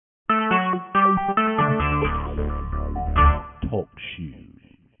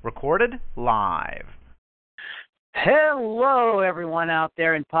Recorded live. Hello, everyone out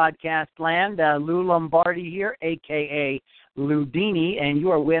there in podcast land. Lou Lombardi here, a.k.a. Ludini, and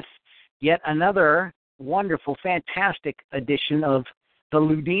you are with yet another wonderful, fantastic edition of the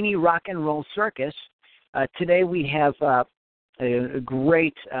Ludini Rock and Roll Circus. Today we have a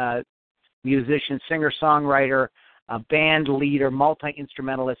great musician, singer-songwriter, band leader,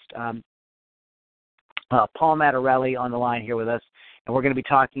 multi-instrumentalist, Paul Mattarelli on the line here with us, and we're going to be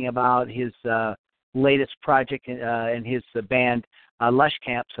talking about his latest project and his band,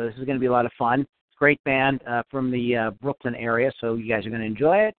 Lushcamp. So this is going to be a lot of fun. Great band from the Brooklyn area, so you guys are going to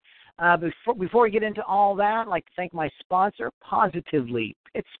enjoy it. Before we get into all that, I'd like to thank my sponsor, Positively,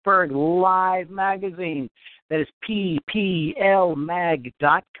 Pittsburgh Live Magazine. That is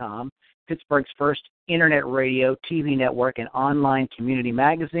pplmag.com, Pittsburgh's first internet radio, TV network, and online community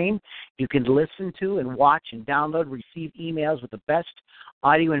magazine. You can listen to and watch and download, receive emails with the best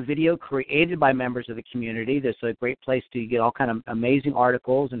audio and video created by members of the community. There's a great place to get all kind of amazing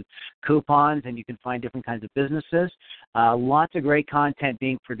articles and coupons, and you can find different kinds of businesses. Lots of great content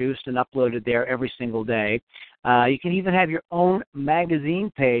being produced and uploaded there every single day. You can even have your own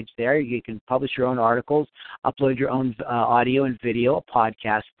magazine page there. You can publish your own articles, upload your own audio and video, a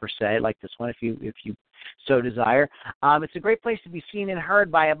podcast per se, like this one if you so desire. It's a great place to be seen and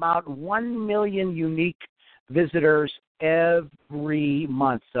heard by about 1 million unique visitors every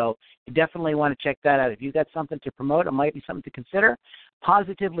month. So you definitely want to check that out. If you've got something to promote, it might be something to consider.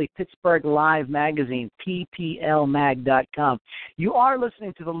 Positively Pittsburgh Live Magazine, pplmag.com. You are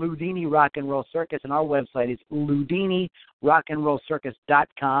listening to the Ludini Rock and Roll Circus, and our website is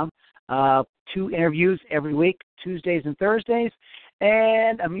ludinirockandrollcircus.com. 2 interviews every week, Tuesdays and Thursdays,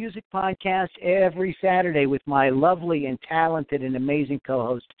 and a music podcast every Saturday with my lovely and talented and amazing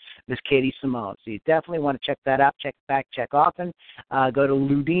co-host, Miss Katie Simone. So you definitely want to check that out, check back, check often. Go to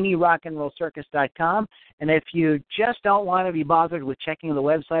ludinirockandrollcircus.com, and if you just don't want to be bothered with checking the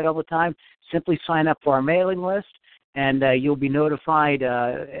website all the time, simply sign up for our mailing list, and you'll be notified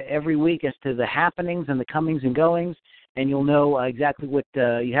every week as to the happenings and the comings and goings, and you'll know exactly what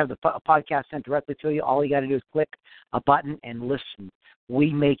you have the podcast sent directly to you. All you got to do is click a button and listen.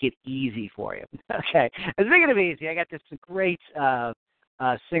 We make it easy for you. Okay. And speaking of easy, I got this great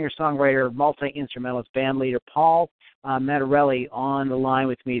singer-songwriter, multi-instrumentalist band leader, Paul Mattarelli, on the line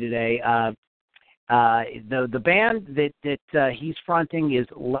with me today. The band that he's fronting is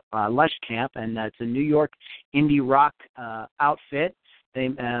Lushcamp, and it's a New York indie rock outfit. They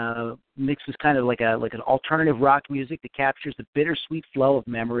mixes kind of like an alternative rock music that captures the bittersweet flow of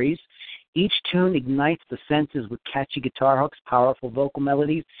memories. Each tune ignites the senses with catchy guitar hooks, powerful vocal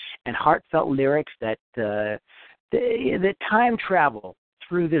melodies, and heartfelt lyrics that time travel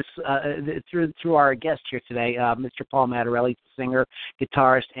through this through our guest here today, Mr. Paul Mattarelli, singer,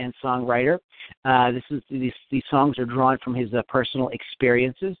 guitarist, and songwriter. These songs are drawn from his personal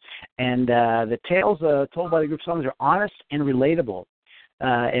experiences, and the tales told by the group songs are honest and relatable.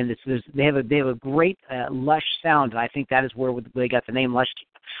 And they have a great lush sound, and I think that is where they got the name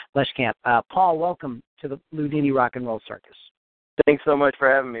Lushcamp. Paul, welcome to the Ludini Rock and Roll Circus. Thanks so much for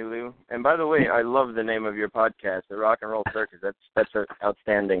having me, Lou. And by the way, I love the name of your podcast, the Rock and Roll Circus. That's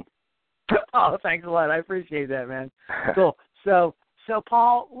outstanding. Oh, thanks a lot. I appreciate that, man. Cool. So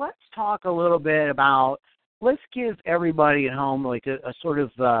Paul, let's talk a little bit about. Let's give everybody at home like a sort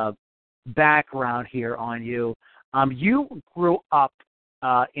of background here on you. You grew up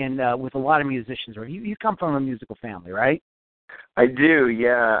with a lot of musicians, or you come from a musical family, right? I do,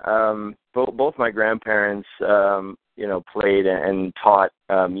 yeah. Both my grandparents, played and taught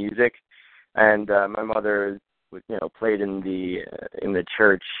music, and my mother, played in the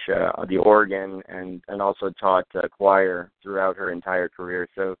church, the organ, and also taught choir throughout her entire career.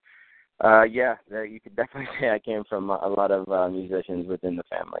 So, you could definitely say I came from a lot of musicians within the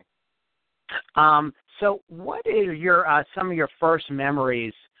family. So what is some of your first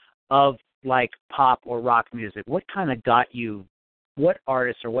memories of like pop or rock music? What kind of got you? What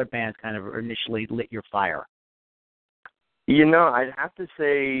artists or what bands kind of initially lit your fire? I'd have to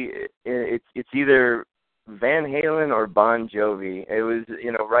say it's either Van Halen or Bon Jovi. It was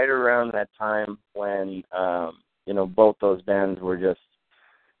right around that time when both those bands were just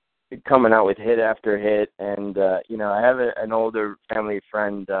coming out with hit after hit, and I have an older family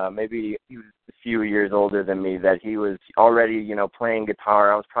friend, maybe he was a few years older than me, that he was already playing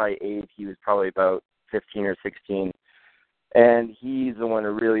guitar. I was probably 8, he was probably about 15 or 16, and he's the one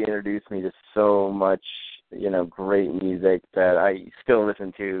who really introduced me to so much great music that I still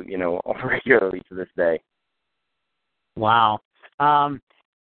listen to regularly to this day. Wow.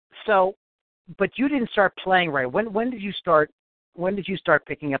 So but you didn't start playing right. When did you start when did you start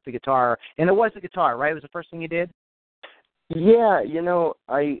picking up the guitar? And it was the guitar, right? It was the first thing you did? Yeah,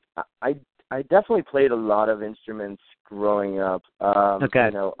 I definitely played a lot of instruments growing up. Okay.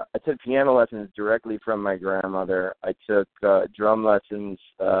 I took piano lessons directly from my grandmother. I took drum lessons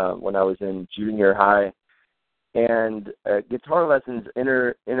when I was in junior high, and guitar lessons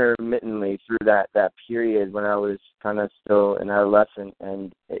intermittently through that period when I was kind of still an adolescent.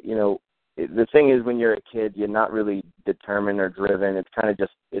 And the thing is, when you're a kid, you're not really determined or driven. It's kind of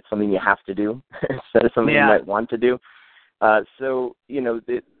just it's something you have to do instead of something you might want to do. So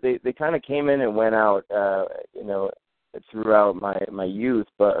they kind of came in and went out, throughout my youth.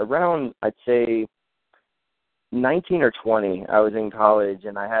 But around, I'd say, 19 or 20, I was in college,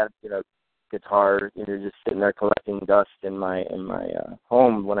 and I had guitar, just sitting there collecting dust in my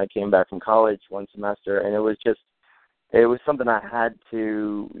home when I came back from college one semester, and it was something I had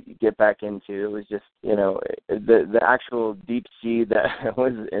to get back into. It was just the actual deep seed that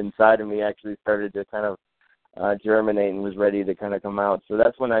was inside of me actually started to kind of germinate and was ready to kind of come out. So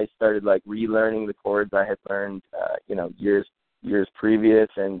that's when I started like relearning the chords I had learned, years previous,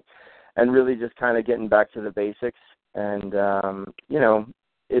 and really just kind of getting back to the basics. And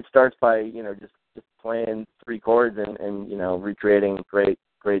it starts by just playing three chords and recreating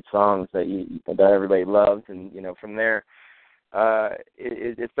great songs that everybody loves, and from there.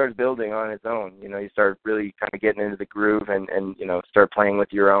 It starts building on its own. You start really kind of getting into the groove and start playing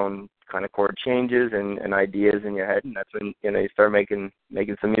with your own kind of chord changes and ideas in your head, and that's when you start making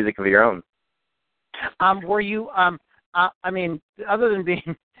some music of your own. Were you other than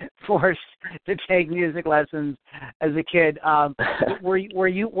being forced to take music lessons as a kid, were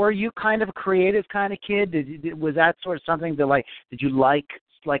you kind of a creative kind of kid? Was that sort of something that did you like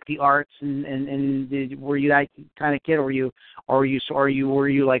the arts and were you that kind of kid, or were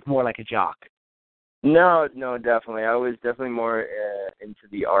you like more like a jock? No, definitely. I was definitely more into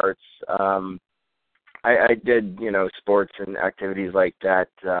the arts. I did, sports and activities like that.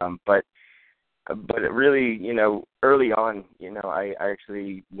 But really, early on, I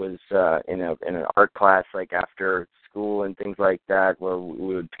actually was in an art class like after school and things like that, where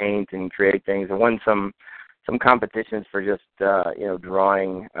we would paint and create things, and won some competitions for just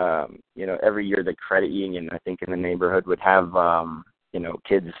drawing. Every year the credit union, I think, in the neighborhood would have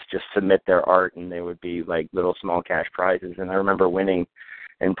kids just submit their art, and they would be like little small cash prizes. And I remember winning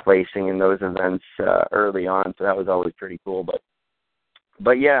and placing in those events early on, so that was always pretty cool.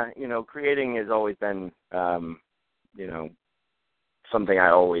 But yeah, creating has always been something I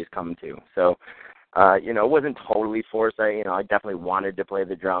always come to. So it wasn't totally forced. I definitely wanted to play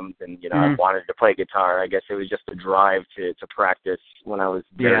the drums, and I wanted to play guitar. I guess it was just a drive to practice when I was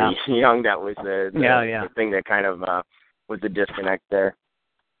very young. That was the thing that kind of was the disconnect there.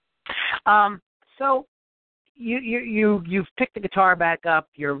 So you've picked the guitar back up.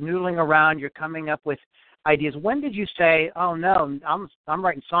 You're noodling around. You're coming up with ideas. When did you say, "Oh no, I'm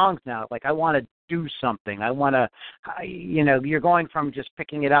writing songs now. Like I want to do something. I want to," you're going from just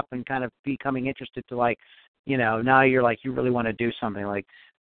picking it up and kind of becoming interested to now you're like you really want to do something. Like,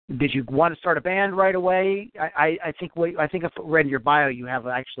 did you want to start a band right away? I think if I read in your bio, you have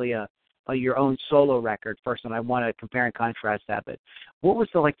actually your own solo record first, and I want to compare and contrast that. But what was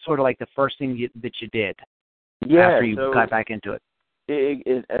the the first thing that you did after you got back into it?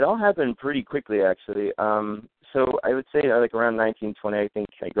 It all happened pretty quickly, actually. So I would say around 1920, I think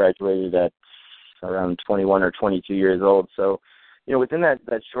I graduated at around 21 or 22 years old. So, within that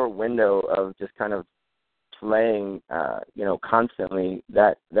short window of just kind of playing, constantly,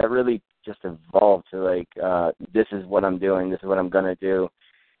 that really just evolved to this is what I'm doing, this is what I'm going to do.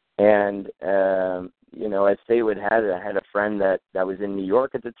 And, as fate would have it, I had a friend that was in New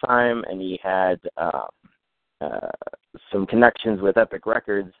York at the time, and he had some connections with Epic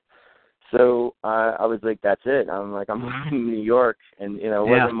Records. So I was like, that's it. I'm in New York, and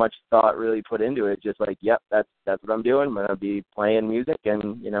wasn't much thought really put into it. Just yep, that's what I'm doing. I'm gonna be playing music,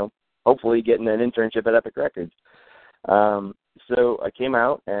 and hopefully getting an internship at Epic Records. So I came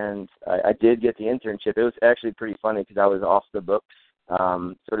out, and I did get the internship. It was actually pretty funny because I was off the books,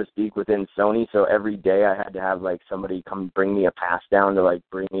 so to speak, within Sony. So every day I had to have somebody come bring me a pass down to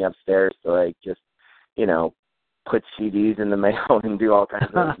bring me upstairs to just put CDs in the mail and do all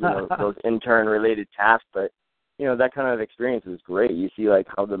kinds of those intern related tasks. But that kind of experience was great. You see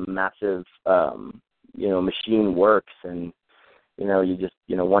how the massive machine works, and you just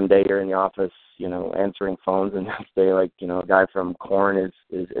one day you're in the office answering phones, and next day a guy from Korn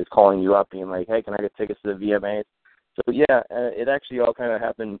is calling you up being like, hey, can I get tickets to the VMAs? So it actually all kind of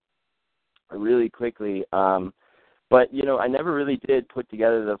happened really quickly. But I never really did put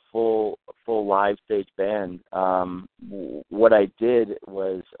together the full full live stage band. What I did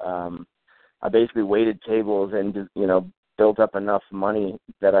was I basically waited tables and built up enough money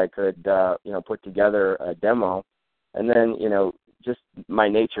that I could put together a demo, and then just my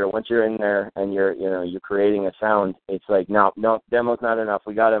nature. Once you're in there and you're creating a sound, it's like no, demo's not enough.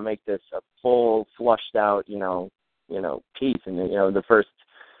 We got to make this a full flushed out piece. And the first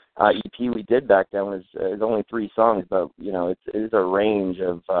EP we did back then was only 3 songs, but it's a range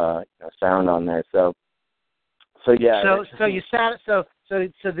of sound on there. So yeah. So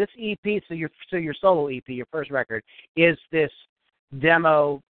this EP, so your solo EP, your first record, is this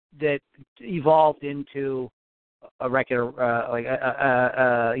demo that evolved into a record,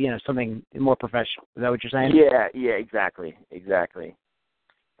 something more professional. Is that what you're saying? Yeah, exactly. And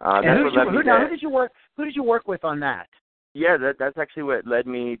who did you work with on that? Yeah, that's actually what led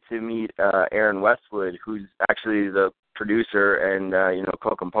me to meet Aaron Westwood, who's actually the producer and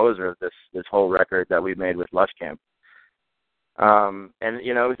co-composer of this whole record that we made with Lushcamp. And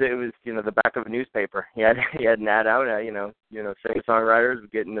it was the back of a newspaper. He had an ad out. Singer-songwriters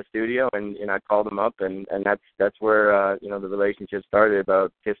would get in the studio, and I called him up, and that's where the relationship started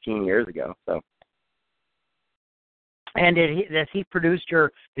about 15 years ago. So. And has he produced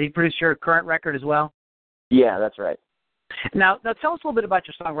your current record as well? Yeah, that's right. Now tell us a little bit about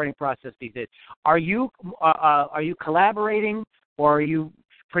your songwriting process these days. Are you collaborating, or are you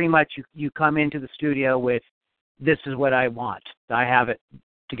pretty much you come into the studio with, this is what I want, I have it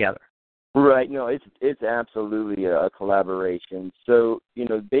together? Right. No, it's absolutely a collaboration. So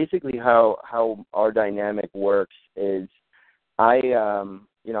basically how our dynamic works is I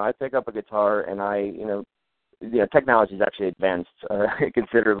pick up a guitar and technology has actually advanced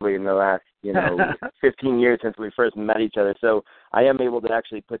considerably in the last 15 years since we first met each other. So I am able to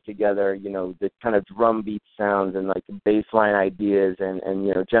actually put together the kind of drum beat sounds and like the bass line ideas and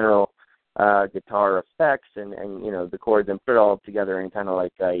general guitar effects and the chords, and put it all together in kind of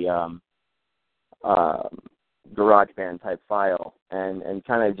like a GarageBand type file, and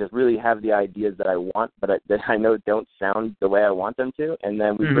kind of just really have the ideas that I want, but that I know don't sound the way I want them to, and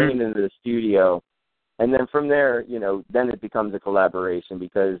then we bring it into the studio. And then from there, then it becomes a collaboration,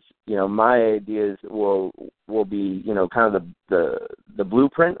 because, my ideas will be, kind of the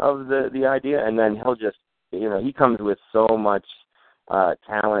blueprint of the idea. And then he'll just, he comes with so much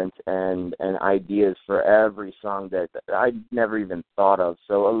talent and ideas for every song that I never even thought of.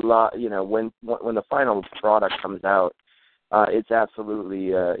 So a lot, when the final product comes out, it's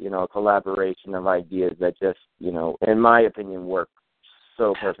absolutely, a collaboration of ideas that just, in my opinion, work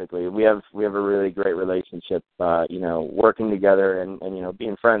so perfectly. We have a really great relationship, working together and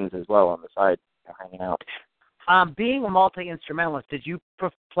being friends as well on the side, hanging out. Being a multi-instrumentalist, did you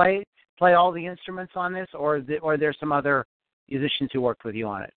play all the instruments on this, or there's some other musicians who worked with you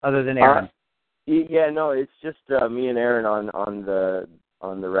on it other than Aaron? It's just me and Aaron on the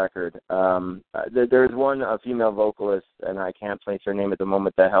record. There's a female vocalist, and I can't place her name at the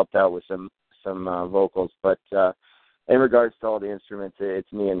moment, that helped out with some vocals, but in regards to all the instruments,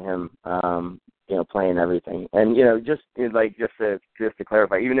 it's me and him, playing everything. And just to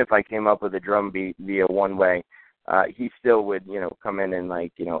clarify, even if I came up with a drum beat via one way, he still would come in and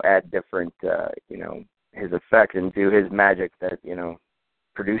add different his effects and do his magic that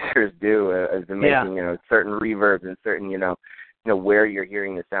producers do, as in making certain reverbs and certain where you're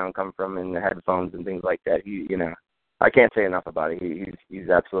hearing the sound come from in the headphones and things like that. I can't say enough about it. He's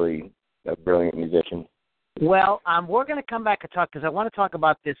absolutely a brilliant musician. Well, we're going to come back and talk, because I want to talk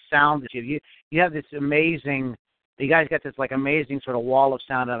about this sound that you have this amazing. You guys got this amazing sort of wall of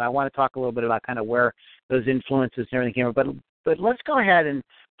sound, and I want to talk a little bit about kind of where those influences and everything came from. But let's go ahead and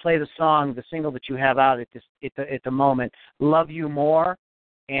play the single that you have out at the moment, "Love You More,"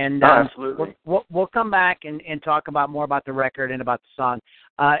 and absolutely. We'll come back and talk more about the record and about the song.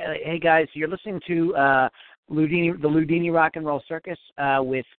 Hey guys, you're listening to the Ludini Rock and Roll Circus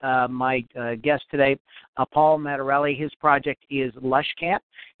with my guest today, Paul Mattarelli. His project is Lushcamp,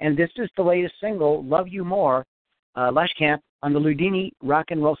 and this is the latest single, "Love You More," Lushcamp, on the Ludini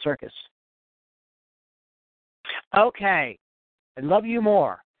Rock and Roll Circus. Okay, I love you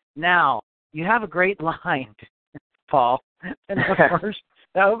more. Now, you have a great line, Paul. And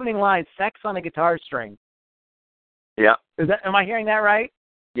the opening line, "Sex on a guitar string." Yeah. Am I hearing that right?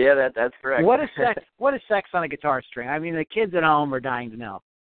 Yeah, that's correct. What is sex on a guitar string? I mean, the kids at home are dying to know.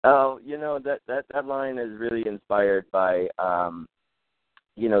 Oh, that line is really inspired by,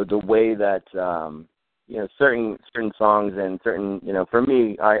 the way that, certain songs and certain, for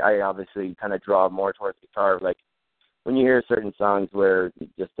me, I obviously kind of draw more towards guitar. Like when you hear certain songs where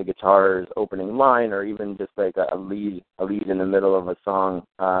just the guitar's opening line, or even just like a lead in the middle of a song,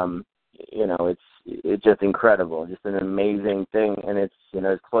 it's just incredible, just an amazing thing, and it's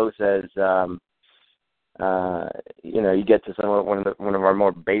as close as you get to one of our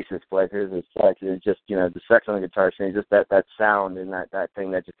more bassist players. It's just the sex on the guitar string, just that sound and that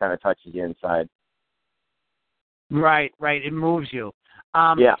thing that just kind of touches you inside. Right. It moves you.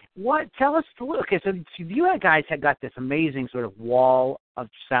 Yeah. Tell us. Okay, so you guys had got this amazing sort of wall of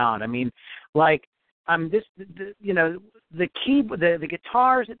sound. I mean, like the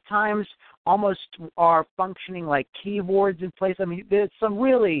guitars at times almost are functioning like keyboards in place. I mean, it's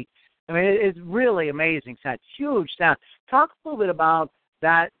really amazing sound, huge sound. Talk a little bit about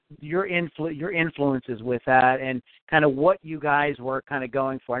that, your influences with that, and kind of what you guys were kind of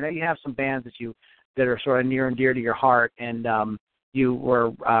going for. I know you have some bands that are sort of near and dear to your heart, and you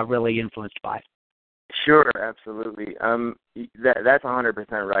were really influenced by. Sure, absolutely. That's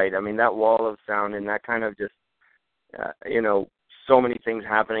 100% right. I mean, that wall of sound and that kind of just, so many things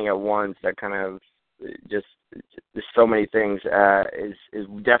happening at once, that kind of just so many things is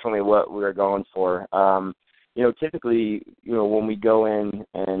definitely what we're going for. Typically, when we go in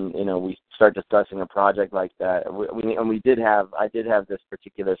and, we start discussing a project like that, I did have this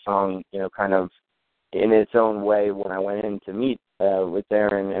particular song, kind of in its own way when I went in to meet with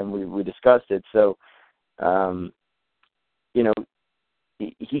Aaron and we discussed it. So,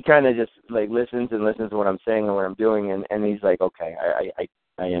 he kind of just like listens to what I'm saying and what I'm doing, and he's like, okay,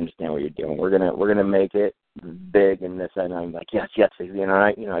 I understand what you're doing. We're gonna make it big and this, and I'm like, yes.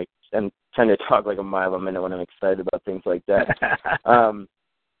 I tend to talk like a mile a minute when I'm excited about things like that.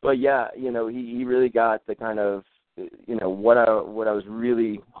 But yeah, he really got the kind of what I was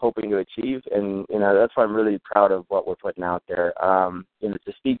really hoping to achieve, and that's why I'm really proud of what we're putting out there.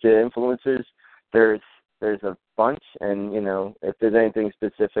 To speak to influences, there's a bunch, and if there's anything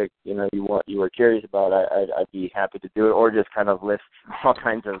specific you were curious about, I'd be happy to do it, or just kind of list all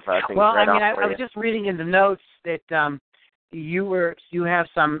kinds of things. Well, I mean, I was just reading in the notes that you have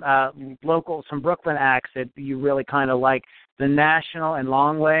some some Brooklyn acts that you really kind of like, the National and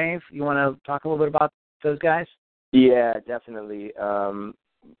Long Wave. You want to talk a little bit about those guys? Yeah, definitely.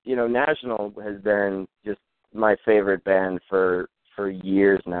 National has been just my favorite band for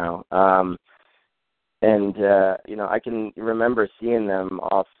years now. I can remember seeing them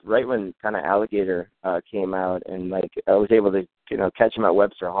off right when kind of Alligator came out, and like I was able to catch them at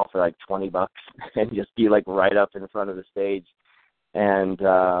Webster Hall for like $20 and just be like right up in front of the stage. And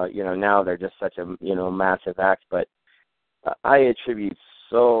now they're just such a massive act. But I attribute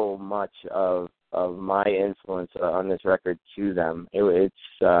so much of my influence on this record to them. It's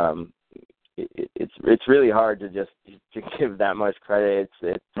really hard to give that much credit.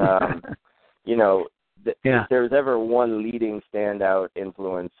 If there was ever one leading standout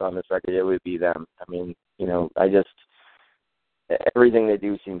influence on this record, it would be them. I mean, everything they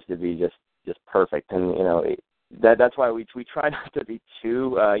do seems to be just perfect, and that's why we try not to be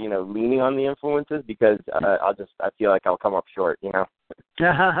too leaning on the influences, because I feel like I'll come up short.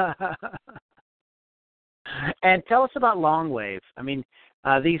 And tell us about Long Wave. I mean,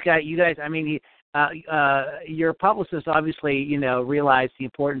 you guys. I mean, your publicist obviously, realized the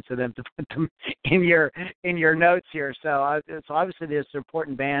importance of them to put them in your notes here. So obviously, there's an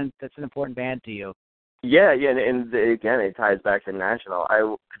important band. That's an important band to you. Yeah, and again, it ties back to National.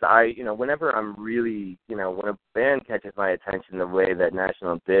 Whenever I'm really, when a band catches my attention the way that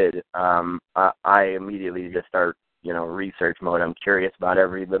National did, I immediately just start, research mode. I'm curious about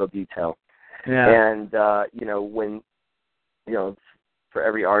every little detail. Yeah. And when, for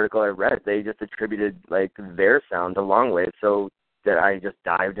every article I read, they just attributed like their sound to Long Wave, so that I just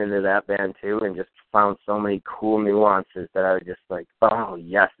dived into that band too, and just found so many cool nuances that I was just like, oh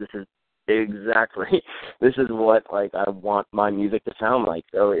yes, this is what like I want my music to sound like.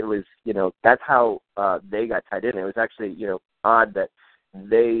 So it was, that's how they got tied in. It was actually, odd that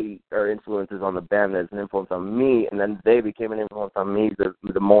they are influences on the band as an influence on me, and then they became an influence on me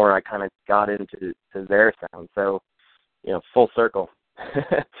the more I kind of got into their sound. So, full circle.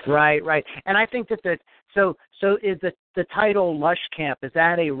 Right. And I think that so is the title Lushcamp, is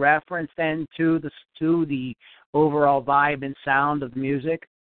that a reference then to the overall vibe and sound of music?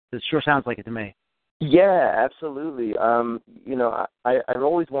 It sure sounds like it to me. Yeah, absolutely. I've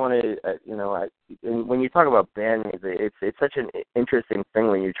always wanted, and when you talk about band music, it's such an interesting thing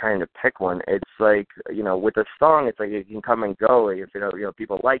when you're trying to pick one. It's like, with a song, it's like it can come and go. If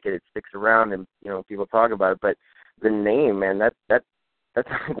people like it, it sticks around, and people talk about it. But the name, man, that's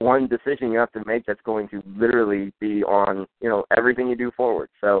like one decision you have to make that's going to literally be on everything you do forward.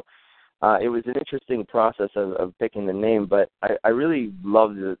 So it was an interesting process of picking the name, but I really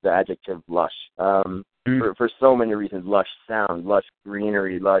loved the adjective lush for so many reasons. Lush sound, lush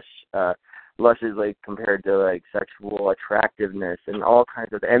greenery, lush is like compared to like sexual attractiveness and all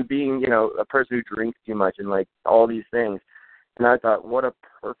kinds of, and being, a person who drinks too much and like all these things. And I thought, what a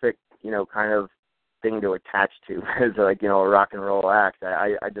perfect, kind of thing to attach to as like, a rock and roll act.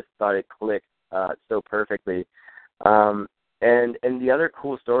 I just thought it clicked so perfectly. And the other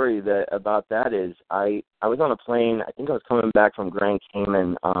cool story about that is I was on a plane. I think I was coming back from Grand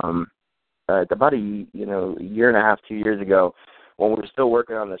Cayman about a year and a half, 2 years ago, when we were still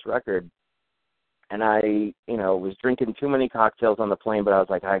working on this record. And I, was drinking too many cocktails on the plane, but I was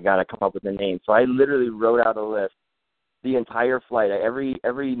like, I got to come up with a name. So I literally wrote out a list the entire flight.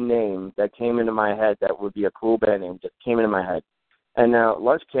 Every name that came into my head that would be a cool band name just came into my head. And now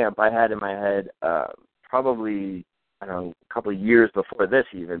Lushcamp I had in my head probably, I don't know, a couple of years before this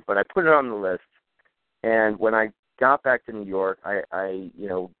even, but I put it on the list. And when I got back to New York, I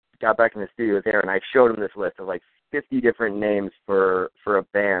got back in the studio there, and I showed him this list of like 50 different names for a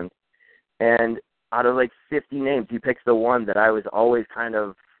band. And out of like 50 names, he picks the one that I was always kind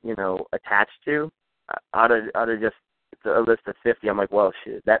of, attached to. Out of just a list of 50, I'm like, well,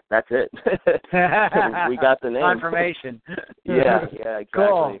 shit, that's it. We got the name. Confirmation. Yeah, exactly.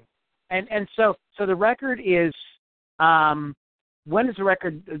 Cool. And so the record is, when is the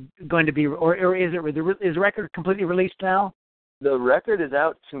record going to be, or is the record completely released now? The record is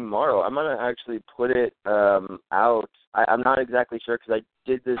out tomorrow. I'm going to actually put it out. I'm not exactly sure because I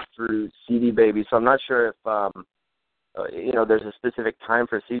did this through CD Baby, so I'm not sure if, there's a specific time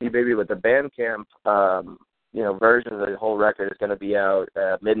for CD Baby, but the Bandcamp, version of the whole record is going to be out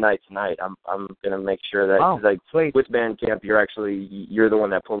midnight tonight. I'm going to make sure that, sweet. With Bandcamp, you're the one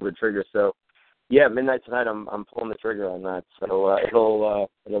that pulled the trigger. So, yeah, midnight tonight, I'm pulling the trigger on that. So it'll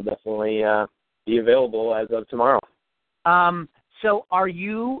definitely be available as of tomorrow. So are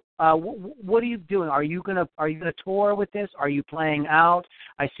you? What are you doing? Are you gonna tour with this? Are you playing out?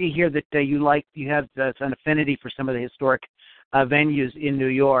 I see here that you have an affinity for some of the historic venues in New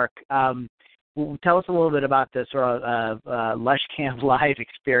York. Tell us a little bit about this sort of Lushcamp live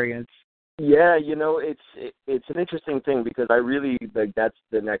experience. Yeah, it's an interesting thing because I really that's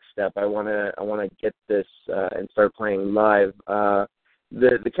the next step. I wanna get this and start playing live.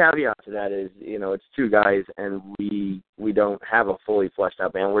 The caveat to that is, it's two guys and we don't have a fully fleshed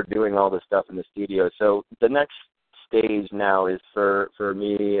out band. We're doing all this stuff in the studio. So the next stage now is for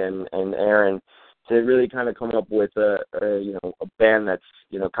me and Aaron to really kind of come up with a band that's,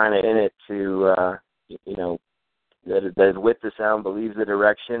 kind of in it to, that is with the sound, believes the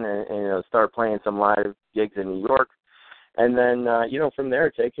direction, and start playing some live gigs in New York. And then, from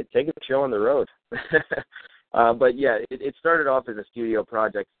there, take a show on the road. But yeah, it started off as a studio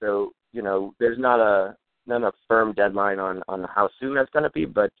project, so there's not a firm deadline on how soon that's going to be.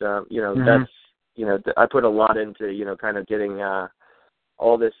 But that's I put a lot into kind of getting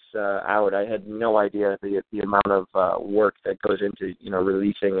all this out. I had no idea the amount of work that goes into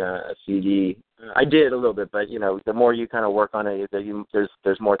releasing a CD. I did a little bit, but the more you kind of work on it,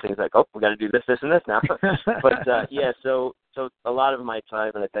 there's more things like, oh, we got to do this, and this now. But yeah, so a lot of my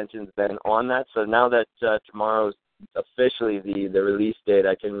time and attention's been on that. So now that tomorrow's officially the release date,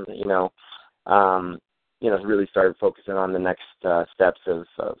 I can really start focusing on the next steps of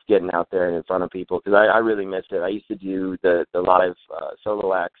getting out there and in front of people, because I really miss it. I used to do the live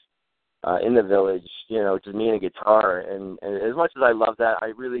solo acts in the Village, just me and a guitar, and as much as I love that, I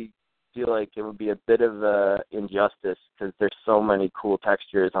really feel like it would be a bit of injustice because there's so many cool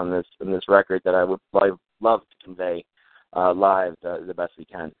textures on this record that I would love to convey live the best we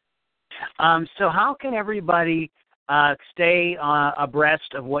can. So how can everybody stay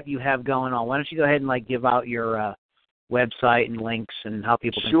abreast of what you have going on? Why don't you go ahead and give out your website and links and how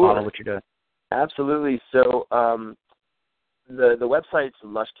people can follow what you're doing? Absolutely. So the website's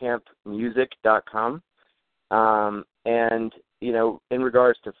lushcampmusic.com, and in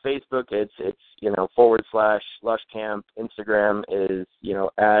regards to Facebook, it's /Lushcamp. Instagram is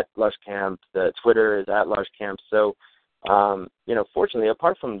at Lushcamp. The Twitter is at Lushcamp. So fortunately,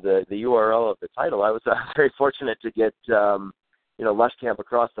 apart from the URL of the title, I was very fortunate to get Lushcamp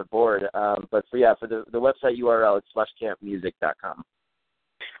across the board. But for the website URL, it's lushcampmusic.com.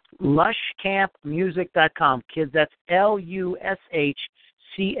 Lushcampmusic.com, kids. That's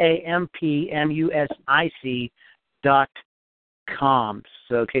LushcampMusic.com.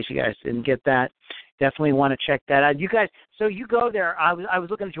 So in case you guys didn't get that, definitely want to check that out. You guys, so you go there. I was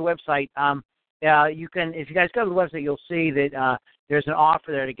looking at your website. You can, if you guys go to the website, you'll see that there's an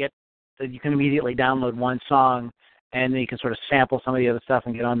offer there that you can immediately download one song and then you can sort of sample some of the other stuff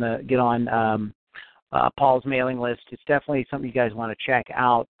and get on Paul's mailing list. It's definitely something you guys want to check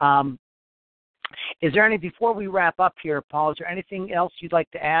out. Is there any, before we wrap up here, Paul, is there anything else you'd like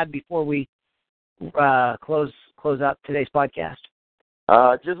to add before we close out today's podcast?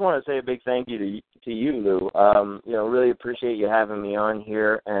 Just want to say a big thank you to you, Lou. Really appreciate you having me on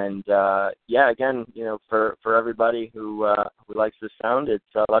here. And, again, for everybody who likes this sound, it's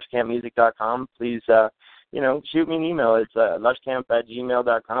lushcampmusic.com. Please, shoot me an email. It's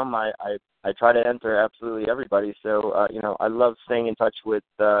lushcamp@gmail.com. I try to enter absolutely everybody. So, I love staying in touch with,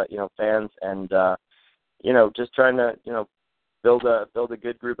 fans and, just trying to, build a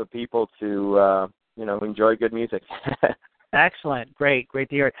good group of people to, enjoy good music. Excellent. Great to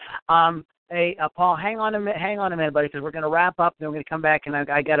hear it. Hey, Paul, hang on a minute, buddy, because we're going to wrap up, then we're going to come back, and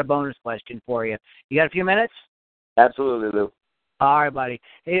I got a bonus question for you. You got a few minutes? Absolutely, Lou. All right, buddy.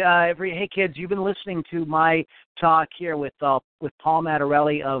 Hey, kids, you've been listening to my talk here with Paul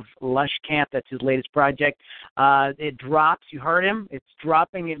Mattarelli of Lushcamp. That's his latest project. It drops. You heard him. It's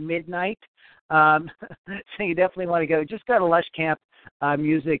dropping at midnight. So you definitely want to go. Just go to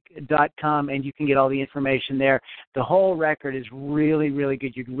lushcampmusic.com, and you can get all the information there. The whole record is really, really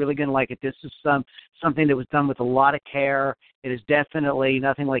good. You're really going to like it. This is something that was done with a lot of care. It is definitely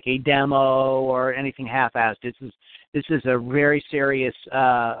nothing like a demo or anything half-assed. This is a very serious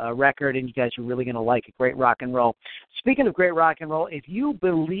record, and you guys are really going to like it. Great rock and roll. Speaking of great rock and roll, if you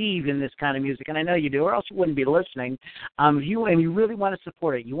believe in this kind of music, and I know you do, or else you wouldn't be listening, if you really want to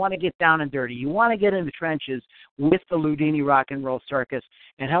support it, you want to get down and dirty, you want to get in the trenches with the Ludini Rock and Roll Circus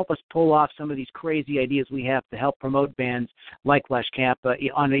and help us pull off some of these crazy ideas we have to help promote bands like Lushcamp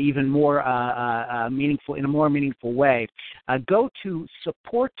on an even more meaningful way. Go to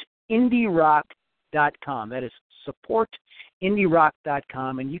supportindierock.com. That is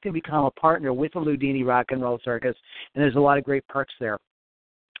supportindierock.com, and you can become a partner with the Ludini Rock and Roll Circus, and there's a lot of great perks there.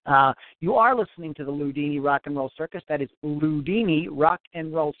 You are listening to the Ludini Rock and Roll Circus. That is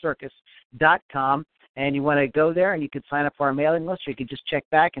LudiniRockandRollCircus.com, and you want to go there, and you can sign up for our mailing list, or you can just check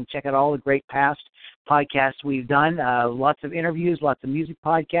back and check out all the great past podcasts we've done. Lots of interviews, lots of music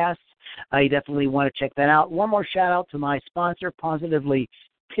podcasts. You definitely want to check that out. One more shout-out to my sponsor, Positively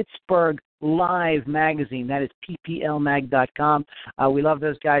Pittsburgh Live magazine. That is pplmag.com. We love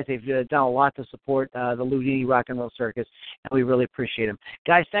those guys. They've done a lot to support the Ludini Rock and Roll Circus, and we really appreciate them.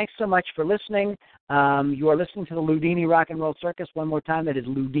 Guys, thanks so much for listening. You are listening to the Ludini Rock and Roll Circus. One more time, that is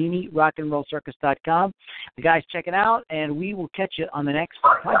LudiniRockandRollCircus.com. The guys, check it out, and we will catch you on the next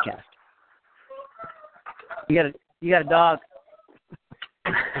podcast. You got a dog.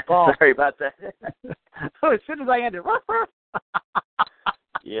 Sorry about that. As soon as I ended,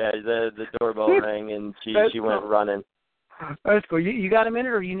 yeah, the doorbell rang and she went running. That's cool. You got a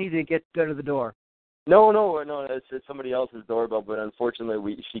minute, or you need to go to the door? No, it's somebody else's doorbell, but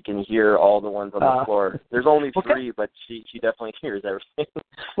unfortunately she can hear all the ones on the floor. There's only three, but she definitely hears everything.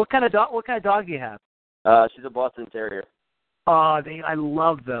 What kind of dog do you have? She's a Boston Terrier. Oh, I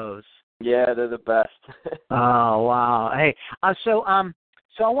love those. Yeah, they're the best. Oh, wow. Hey, so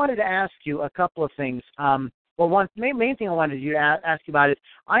I wanted to ask you a couple of things. One main thing I wanted to ask you about is,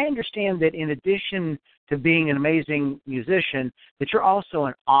 I understand that in addition to being an amazing musician, that you're also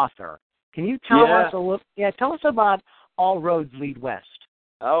an author. Can you tell us a little? Yeah, tell us about All Roads Lead West.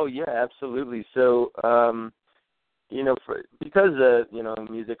 Oh yeah, absolutely. So, because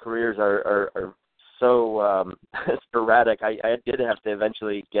music careers are so sporadic, I did have to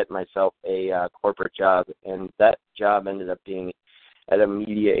eventually get myself a corporate job, and that job ended up being at a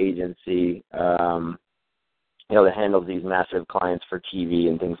media agency. That handles these massive clients for TV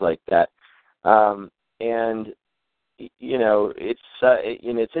and things like that.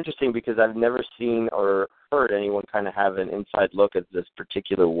 It's interesting because I've never seen or heard anyone kind of have an inside look at this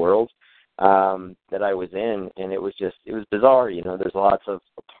particular world that I was in, and it was bizarre. There's lots of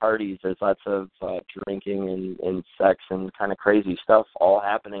parties, there's lots of drinking and sex and kind of crazy stuff all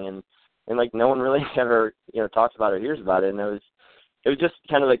happening, and like no one really ever talks about it or hears about it, and it was just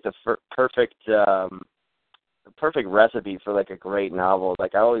kind of like the perfect recipe for like a great novel.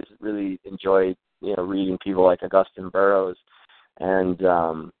 Like I always really enjoyed reading people like Augustin Burroughs and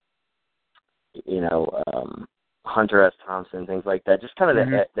Hunter S. Thompson, things like that. Just kind of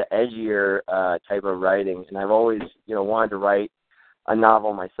the edgier type of writing. And I've always wanted to write a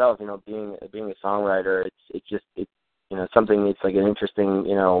novel myself. Being a songwriter, it's something that's like an interesting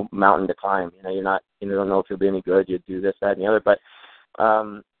mountain to climb. You don't know if you'll be any good. You do this, that, and the other, but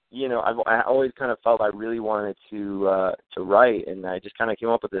I always kind of felt I really wanted to write, and I just kind of came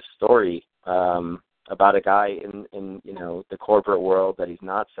up with this story about a guy in the corporate world that he's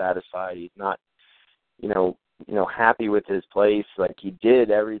not satisfied. He's not, happy with his place. Like, he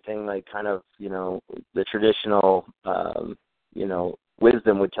did everything, like, kind of, the traditional,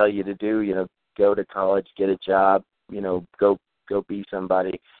 wisdom would tell you to do, go to college, get a job, go be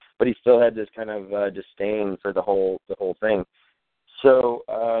somebody. But he still had this kind of disdain for the whole thing. So,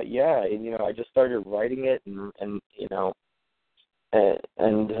 I just started writing it, and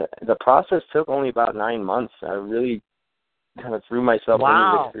the process took only about 9 months. I really kind of threw myself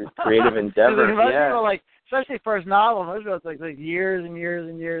into this creative endeavor. Most people, like, especially for his novel, most people, it's like years and years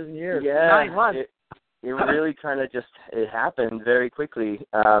and years and years. Yeah, 9 months. It really kind of it happened very quickly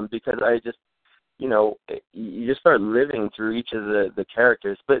because I just, you just start living through each of the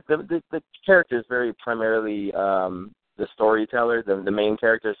characters. But the character is very primarily the storyteller, the main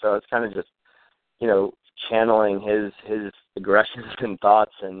character. So it's kind of just, channeling his aggressions and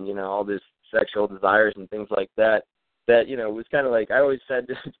thoughts and, all these sexual desires and things like that. That, it was kind of like, I always said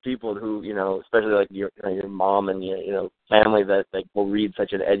to people who, especially like your mom and your, family that like will read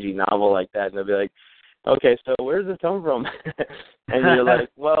such an edgy novel like that, and they'll be like, okay, so where's this come from? And you're like,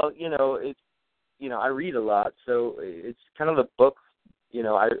 well, it's, I read a lot, so it's kind of the book,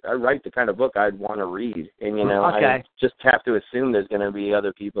 I write the kind of book I'd want to read, and, I just have to assume there's going to be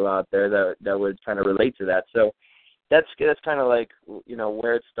other people out there that would kind of relate to that. So that's kind of like,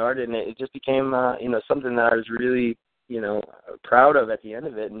 where it started, and it just became, something that I was really, proud of at the end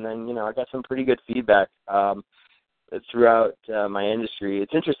of it. And then, I got some pretty good feedback throughout my industry.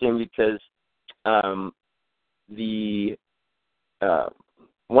 It's interesting because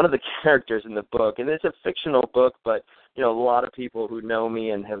one of the characters in the book, and it's a fictional book, but a lot of people who know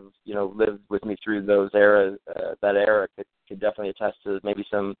me and have lived with me through those eras, that era, could definitely attest to maybe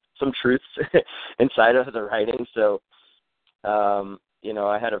some truths inside of the writing. So,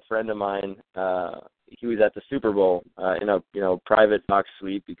 I had a friend of mine. He was at the Super Bowl in a private box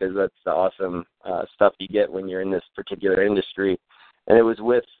suite, because that's the awesome stuff you get when you're in this particular industry. And it was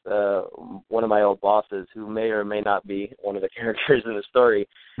with one of my old bosses, who may or may not be one of the characters in the story.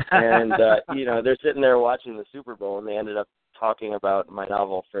 And, they're sitting there watching the Super Bowl, and they ended up talking about my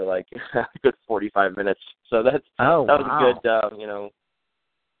novel for like a good 45 minutes. So that was a good,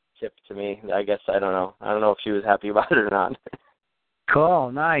 tip to me. I guess, I don't know if she was happy about it or not.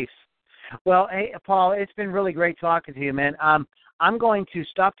 Cool. Nice. Well, hey, Paul, it's been really great talking to you, man. I'm going to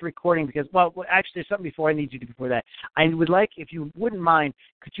stop the recording because, well, actually, there's something before I need you to do before that. I would like, if you wouldn't mind,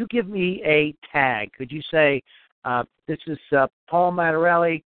 could you give me a tag? Could you say, this is Paul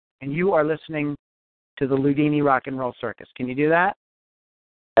Mattarelli, and you are listening to the Ludini Rock and Roll Circus. Can you do that?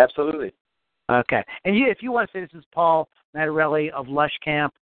 Absolutely. Okay. And if you want to say this is Paul Mattarelli of Lushcamp,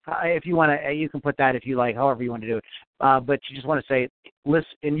 if you want to, you can put that if you like, however you want to do it. But you just want to say,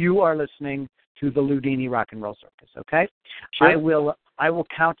 listen, and you are listening to the Ludini Rock and Roll Circus, okay? Sure. I will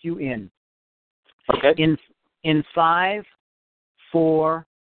count you in. Okay. In 5, 4,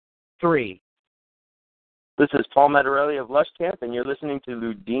 3. This is Paul Mattarelli of Lushcamp, and you're listening to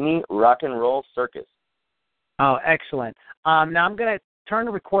Ludini Rock and Roll Circus. Oh, excellent. Now I'm going to turn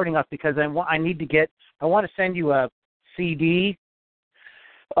the recording off because I want to send you a CD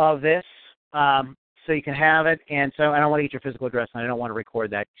of this so you can have it, and so I don't want to get your physical address, and I don't want to record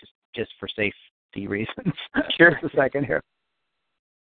that just for safety reasons. Sure. Just a second here.